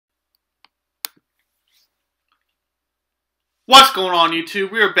What's going on,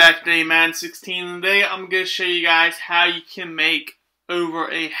 YouTube? We are back today, Madden 16, and today I'm going to show you guys how you can make over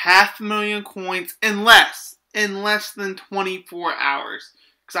 500,000 coins in less than 24 hours.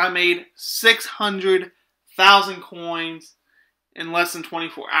 Because I made 600,000 coins in less than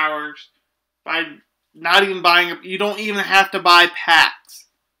 24 hours by not even buying. You don't even have to buy packs.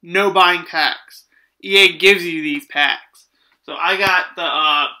 No buying packs. EA gives you these packs. So I got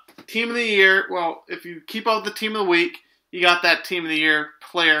the Team of the Year. Well, if you keep up with the Team of the Week, you got that Team of the Year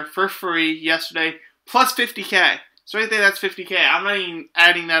player for free yesterday, plus 50K. So right there, that's 50K. I'm not even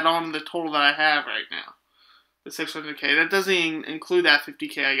adding that on to the total that I have right now, the 600K. That doesn't even include that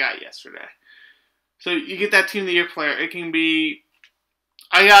 50K I got yesterday. So you get that Team of the Year player. It can be,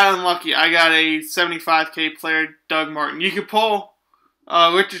 I got unlucky. I got a 75K player, Doug Martin. You could pull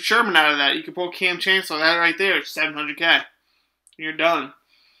Richard Sherman out of that. You could pull Cam Chancellor. That right there is 700K. You're done.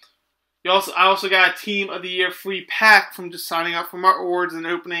 I also got a Team of the Year free pack from just signing up for my awards and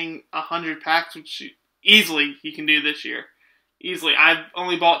opening 100 packs, which easily you can do this year. Easily. I've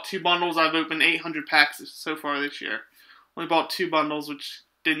only bought 2 bundles. I've opened 800 packs so far this year. Only bought 2 bundles, which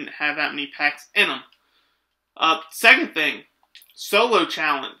didn't have that many packs in them. Second thing, solo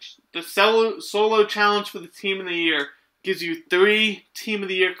challenge. The solo challenge for the Team of the Year gives you 3 Team of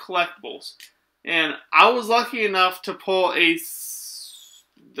the Year collectibles. And I was lucky enough to pull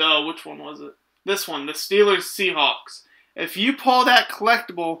which one was it? This one, the Steelers Seahawks. If you pull that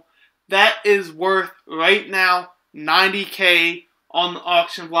collectible, that is worth right now 90K on the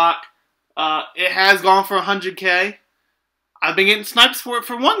auction block. It has gone for 100K. I've been getting snipes for it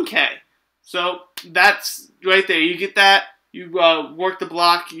for 1K. So that's right there. You get that. You work the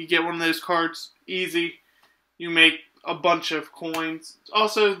block. You get one of those cards. Easy. You make a bunch of coins.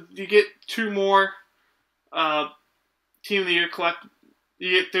 Also, you get 2 more Team of the Year collectibles.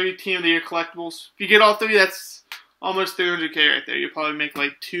 You get 3 Team of the Year collectibles. If you get all 3, that's almost 300K right there. You'll probably make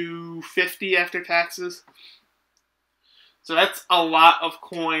like 250 after taxes. So that's a lot of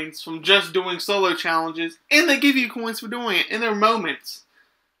coins from just doing solo challenges. And they give you coins for doing it in their moments.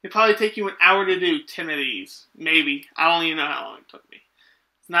 It'll probably take you an hour to do 10 of these. Maybe. I don't even know how long it took me.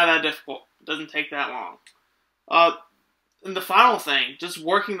 It's not that difficult. It doesn't take that long. And the final thing, just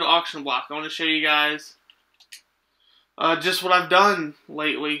working the auction block. I want to show you guys just what I've done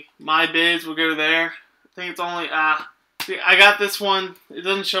lately. My bids will go there. I think it's only, see, I got this one. It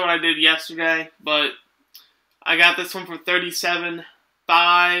doesn't show what I did yesterday, but I got this one for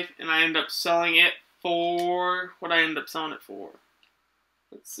 $37.5, and I ended up selling it for, what I ended up selling it for?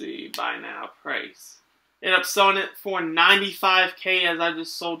 Let's see, buy now, price. Ended up selling it for 95K as I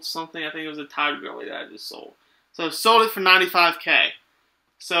just sold something. I think it was a Tide Girly that I just sold. So I sold it for 95K.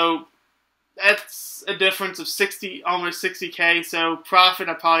 So that's a difference of almost 60K. So profit,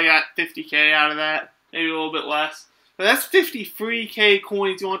 I probably got 50K out of that, maybe a little bit less. But that's 50 free K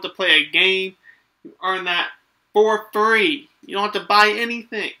coins. You don't have to play a game. You earn that for free. You don't have to buy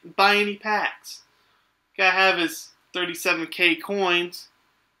anything, buy any packs. You gotta have is 37K coins,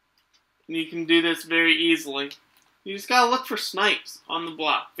 and you can do this very easily. You just gotta look for snipes on the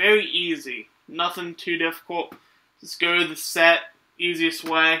block. Very easy. Nothing too difficult. Just go to the set. Easiest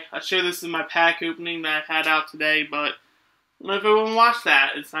way. I showed this in my pack opening that I had out today, but I don't know if everyone watched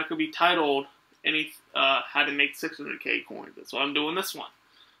that. It's not going to be titled how to make 600K coins. That's why I'm doing this one.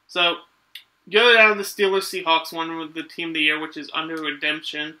 So, go down to the Steelers Seahawks one with the Team of the Year, which is under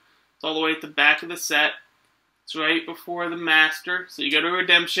Redemption. It's all the way at the back of the set. It's right before the Master. So you go to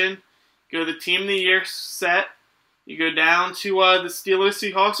Redemption, go to the Team of the Year set. You go down to the Steelers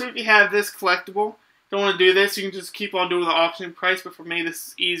Seahawks, or if you have this collectible, don't want to do this, you can just keep on doing the auction price, but for me this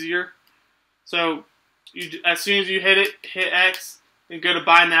is easier. So as soon as you hit X, and go to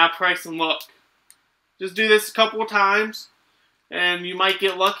buy now price and look. Just do this a couple of times, and you might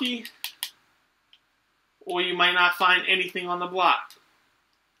get lucky, or you might not find anything on the block.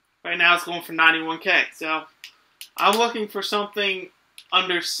 Right now it's going for 91K, so I'm looking for something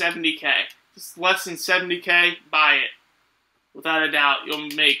under 70K. Just less than 70K, buy it. Without a doubt, you'll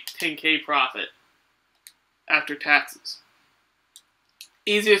make 10K profit after taxes.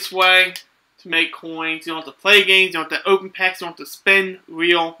 Easiest way to make coins. You don't have to play games, you don't have to open packs, you don't have to spend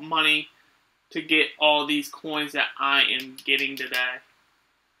real money to get all these coins that I am getting today.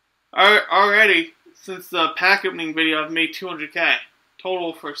 Already, since the pack opening video, I've made 200K.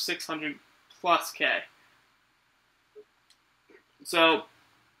 Total for 600 plus K. So,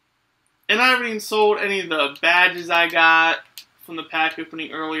 and I haven't even sold any of the badges I got from the pack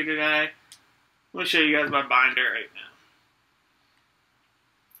opening earlier today. Let me show you guys my binder right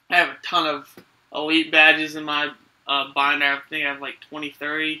now. I have a ton of elite badges in my binder. I think I have like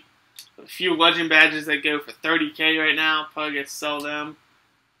 23. A few legend badges that go for 30K right now. Probably gonna sell them.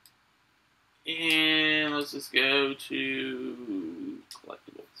 And let's just go to collectibles.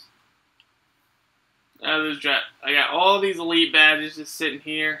 I got all these elite badges just sitting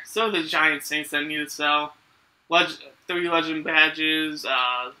here. So the Giant Saints that I need to sell. 3 legend badges,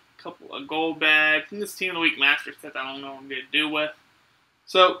 a gold bag, and this Team of the Week Master set I don't know what I'm going to do with.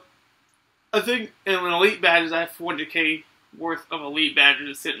 So I think in elite badges I have 400K worth of elite badges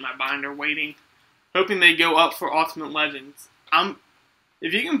just sitting in my binder waiting, hoping they go up for Ultimate Legends.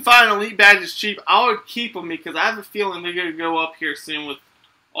 If you can find elite badges cheap, I would keep them because I have a feeling they're going to go up here soon with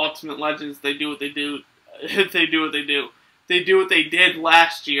Ultimate Legends. They do what they do. They do what they do. They do what they did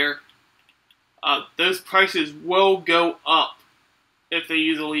last year. Those prices will go up if they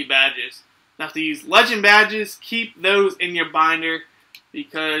use elite badges. Now, if they use legend badges, keep those in your binder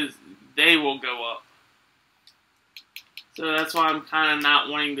because they will go up. So that's why I'm kind of not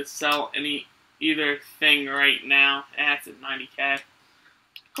wanting to sell either thing right now. That's at 90K.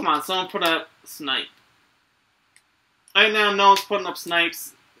 Come on, someone put up snipe. Right now, no one's putting up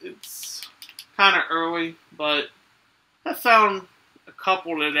snipes. It's kind of early, but I found a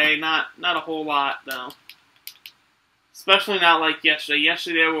couple today. Not a whole lot though. Especially not like yesterday.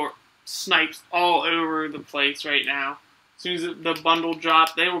 Yesterday there were snipes all over the place. Right now, as soon as the bundle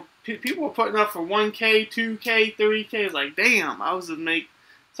dropped, people were putting up for 1K, 2K, 3K. It's like, damn,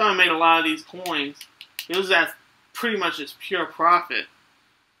 someone made a lot of these coins. It was at pretty much just pure profit.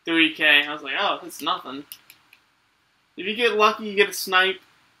 3K. I was like, oh, that's nothing. If you get lucky, you get a snipe.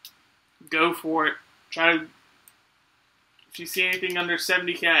 Go for it. If you see anything under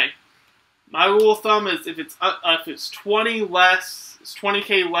 70K. My rule of thumb is if it's 20K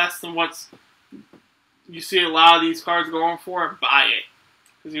less than what's you see a lot of these cards going for, buy it.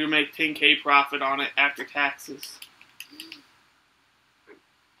 Because you make 10K profit on it after taxes.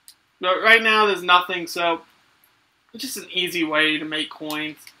 But right now there's nothing, so it's just an easy way to make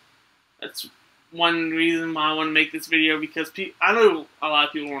coins. That's one reason why I want to make this video, because I know a lot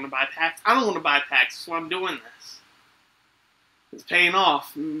of people want to buy packs. I don't want to buy packs, so I'm doing this. It's paying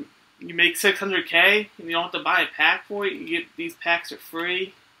off. You make 600K, and you don't have to buy a pack for it. You get these packs for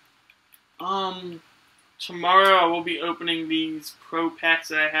free. Tomorrow I will be opening these pro packs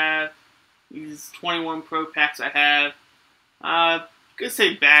that I have. These 21 pro packs I have. I'm going to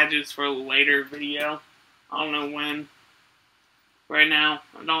say badges for a later video. I don't know when. Right now,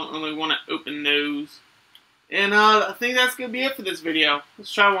 I don't really want to open those. And I think that's going to be it for this video.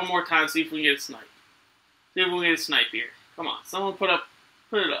 Let's try one more time, see if we can get a snipe. See if we can get a snipe here. Come on, someone put it up.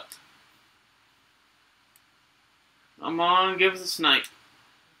 Come on, give us a snipe.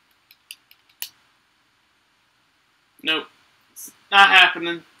 Nope. It's not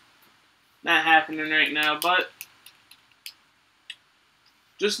happening. Not happening right now, but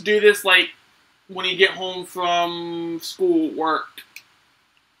just do this like when you get home from school, work.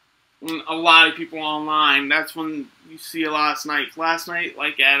 When a lot of people are online, that's when you see a lot of snipes. Last night,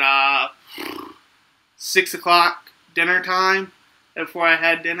 like at 6 o'clock dinner time, before I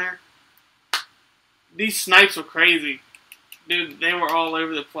had dinner, these snipes were crazy. Dude, they were all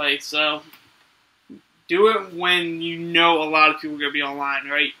over the place. So do it when you know a lot of people are going to be online,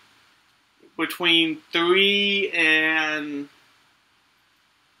 right? Between 3 and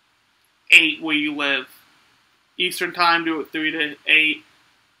 8 where you live. Eastern time, do it 3 to 8.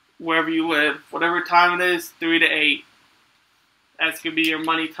 Wherever you live. Whatever time it is, 3 to 8. That's going to be your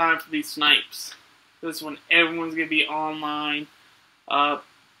money time for these snipes. This is when everyone's going to be online. I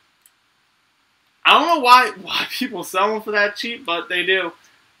don't know why people sell them for that cheap, but they do.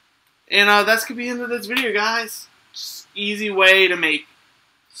 And that's going to be the end of this video, guys. Just easy way to make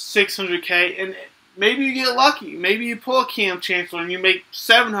 600K. And maybe you get lucky. Maybe you pull a Cam Chancellor and you make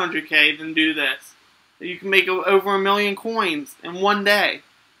 700K, then do this. You can make over 1 million coins in one day.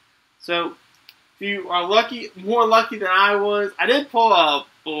 So, if you are lucky, more lucky than I was, I did pull a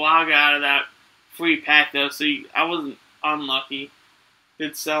blog out of that free pack though, so I wasn't unlucky.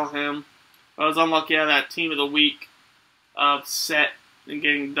 Did sell him. I was unlucky out of that Team of the Week set and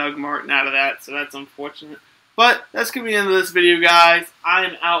getting Doug Martin out of that, so that's unfortunate. But that's going to be the end of this video, guys. I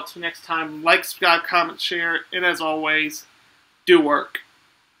am out till next time. Like, subscribe, comment, share, and as always, do work.